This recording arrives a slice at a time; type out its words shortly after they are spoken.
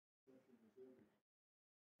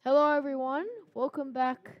Hello everyone, welcome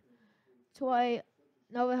back to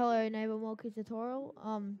another Hello Neighbor Mocha tutorial.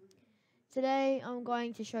 Today I'm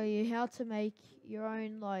going to show you how to make your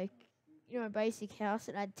own basic house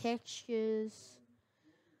and add textures,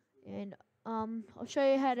 and I'll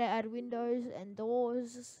show you how to add windows and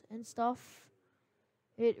doors and stuff.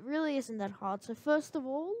 It really isn't that hard. So first of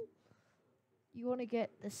all, you want to get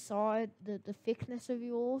the thickness of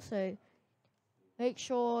your wall. So make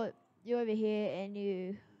sure you're over here and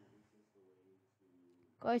you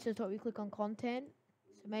go to the top, you click on content.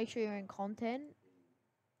 So make sure you're in content.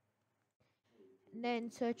 And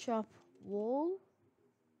then search up wall.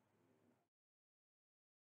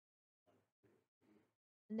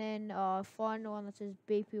 And then find the one that says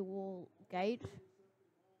BP wall gate.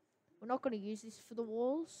 We're not going to use this for the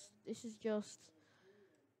walls. This is just,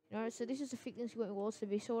 so this is the thickness you want your walls to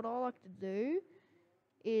be. So what I like to do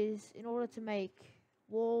is, in order to make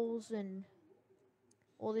walls and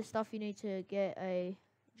all this stuff, you need to get a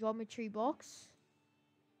geometry box.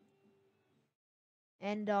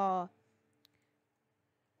 And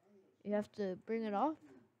you have to bring it up,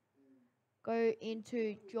 go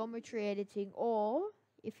into geometry editing, or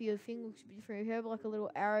if your thing looks different, if you have like a little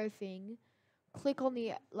arrow thing, click on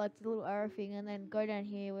the little arrow thing and then go down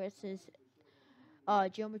here where it says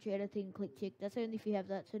geometry editing, click tick. That's only if you have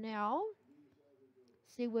that. So now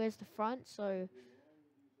see where's the front. So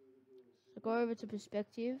go over to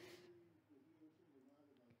perspective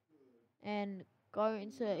and go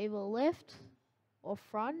into either left or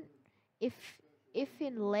front. If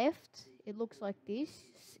in left it looks like this,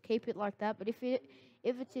 keep it like that. But if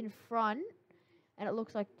it's in front and it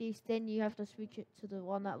looks like this, then you have to switch it to the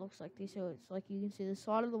one that looks like this. So it's like you can see the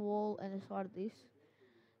side of the wall and the side of this.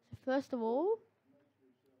 So first of all,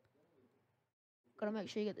 gotta make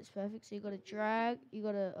sure you get this perfect. So you gotta drag, you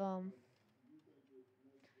gotta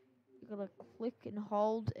click and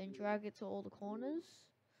hold and drag it to all the corners.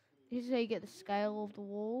 This is how you get the scale of the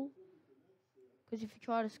wall. Because if you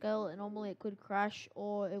try to scale it, normally it could crash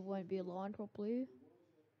or it won't be aligned properly.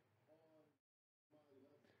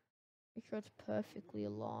 Make sure it's perfectly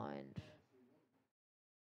aligned.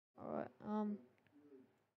 Alright,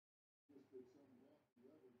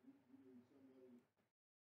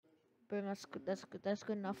 boom, that's good, that's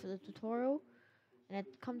good enough for the tutorial. And then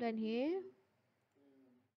come down here.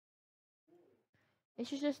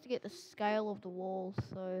 This is just to get the scale of the wall,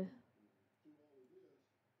 so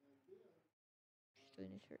just doing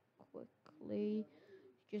this very quickly.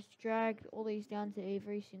 Just drag all these down to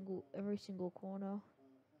every single corner.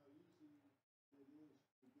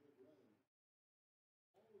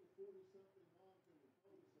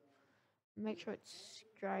 Make sure it's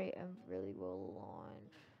straight and really well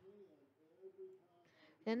aligned.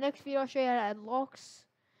 In the next video I'll show you how to add locks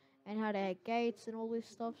and how to add gates and all this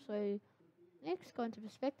stuff. So next, go into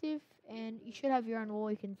perspective and you should have your own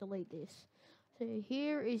wall. You can delete this. So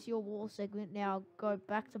here is your wall segment. Now go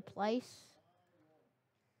back to place.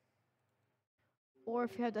 Or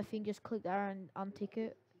if you have the thing, just click there and untick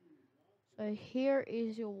it. So here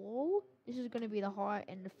is your wall. This is going to be the height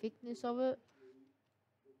and the thickness of it.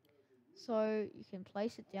 So you can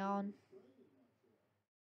place it down.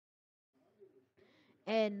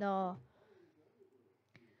 And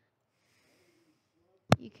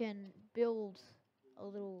you can build a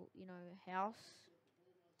little, house.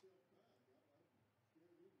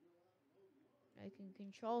 You can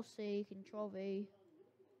Control C, Control V.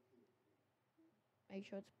 Make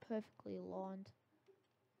sure it's perfectly aligned.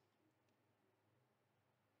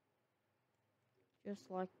 Just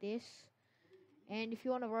like this. And if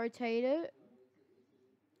you want to rotate it,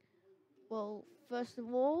 well, first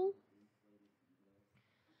of all,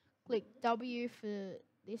 click W for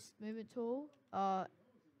this movement tool,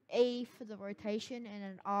 E for the rotation, and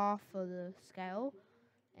then R for the scale.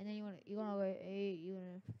 And then you wanna go E.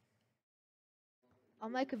 I'll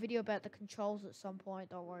make a video about the controls at some point.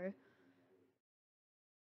 Don't worry.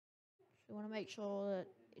 So you want to make sure that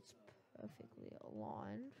it's perfectly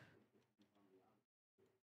aligned.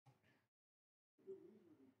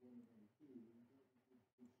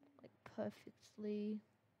 Like perfectly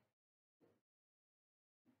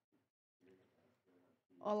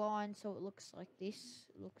aligned so it looks like this.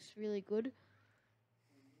 It looks really good.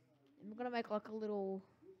 And we're gonna make like a little.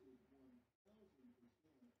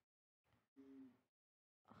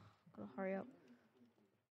 Gotta hurry up.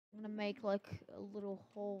 I'm gonna make like a little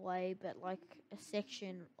hallway, but like a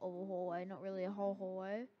section of a hallway, not really a whole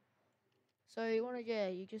hallway. So you wanna,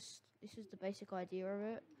 this is the basic idea of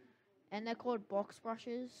it. And they're called box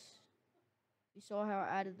brushes. You saw how I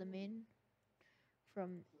added them in.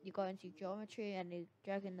 You go into geometry and you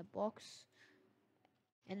drag in the box.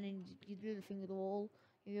 And then you do the thing with the wall.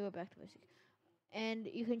 You go back to basic. And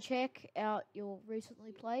you can check out your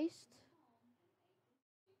recently placed.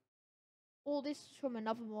 All this is from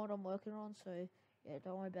another mod I'm working on, so yeah,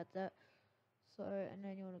 don't worry about that. So, and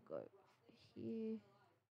then you want to go here,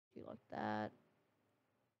 do like that.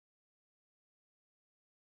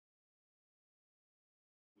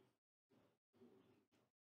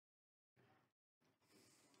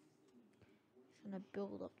 Just gonna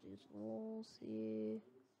build up these walls here.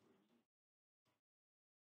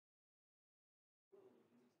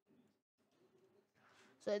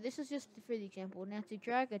 So this is just for the example. Now to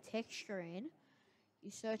drag a texture in,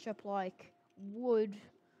 you search up like wood,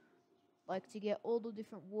 like to get all the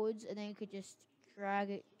different woods, and then you could just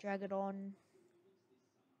drag it on.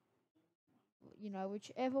 You know,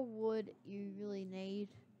 whichever wood you really need,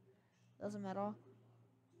 doesn't matter.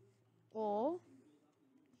 Or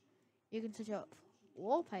you can search up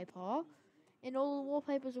wallpaper, and all the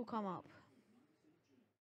wallpapers will come up.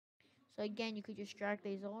 So again, you could just drag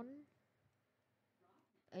these on,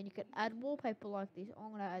 and you can add wallpaper like this.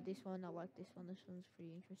 I'm gonna add this one. I like this one. This one's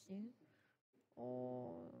pretty interesting.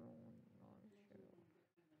 Oh,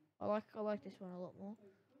 I like this one a lot more.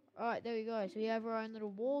 Alright, there we go. So we have our own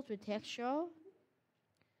little walls with texture.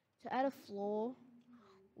 To add a floor,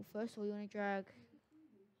 well, first of all, you want to drag.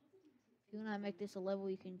 If you want to make this a level,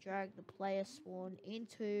 you can drag the player spawn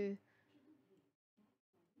into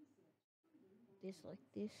this like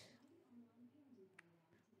this.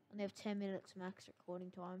 And they have 10 minutes max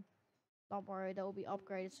recording time. Don't worry, that will be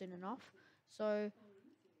upgraded soon enough. So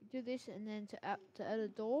do this, and then to add a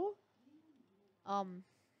door,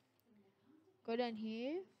 go down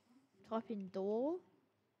here, type in door,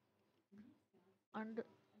 under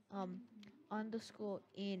underscore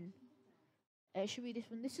in. It should be this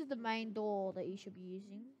one. This is the main door that you should be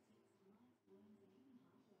using.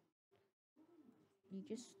 You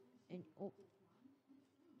just and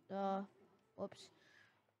whoops,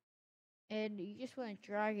 and you just want to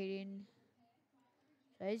drag it in.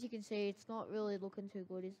 So as you can see, it's not really looking too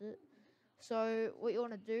good, is it? So what you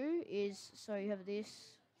want to do is, so you have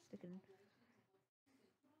this.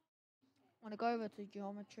 Want to go over to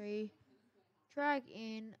geometry, drag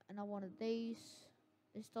in another one of these.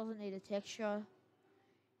 This doesn't need a texture.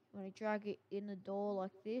 You want to drag it in the door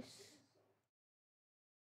like this.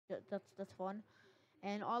 That's fine.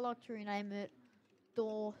 And I like to rename it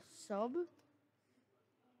door sub.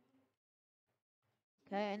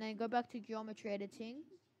 Okay, and then go back to geometry editing,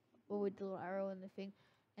 or with the little arrow and the thing,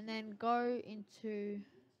 and then go into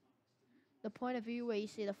the point of view where you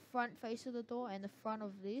see the front face of the door and the front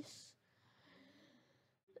of this.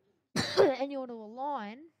 And you want to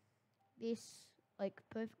align this like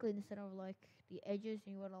perfectly in the center of like the edges,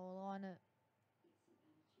 and you want to align it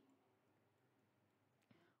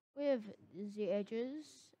with the edges,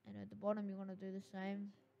 and at the bottom you want to do the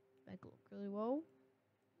same, make it look really well.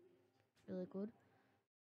 It's really good.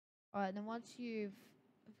 Alright, then once you've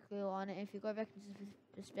perfectly aligned it, if you go back into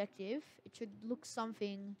perspective, it should look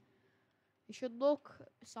something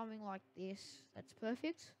like this. That's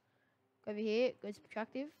perfect. Go over here, go to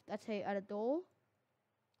perspective. That's how you add a door.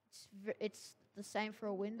 It's the same for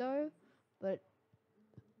a window, but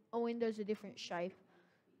a window's a different shape.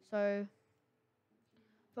 So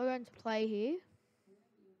if I go into play here,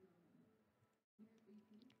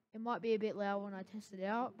 it might be a bit loud when I test it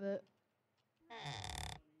out, but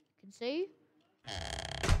you can see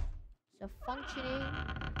it's a functioning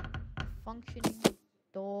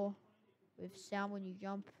door with sound when you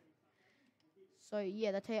jump. So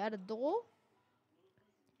yeah, that's how you add a door.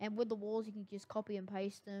 And with the walls, you can just copy and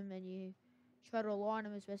paste them, and you try to align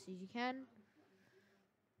them as best as you can.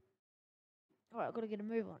 Alright, I've got to get a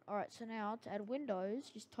move on. Alright, so now to add windows,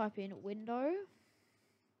 just type in window.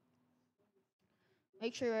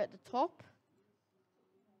 Make sure you're at the top.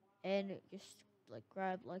 And just like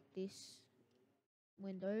grab like this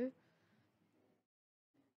window.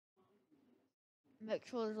 Make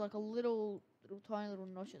sure there's like a little tiny little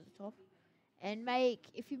notch at the top. And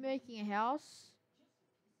if you're making a house,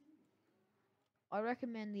 I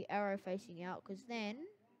recommend the arrow facing out, because then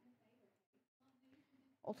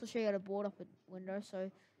also show you how to board up a window.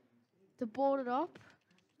 So to board it up,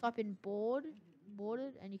 type in boarded,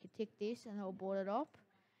 and you can tick this and it'll board it up.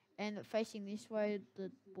 And facing this way,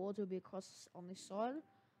 the boards will be across on this side.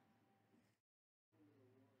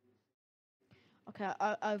 Okay,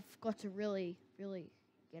 I've got to really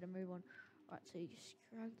get a move on. Alright, so you just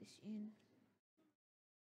drag this in.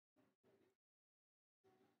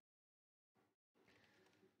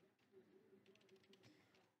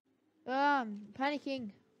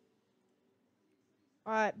 Panicking.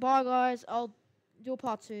 Alright, bye guys. I'll do a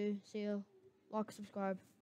part 2. See you. Like, subscribe.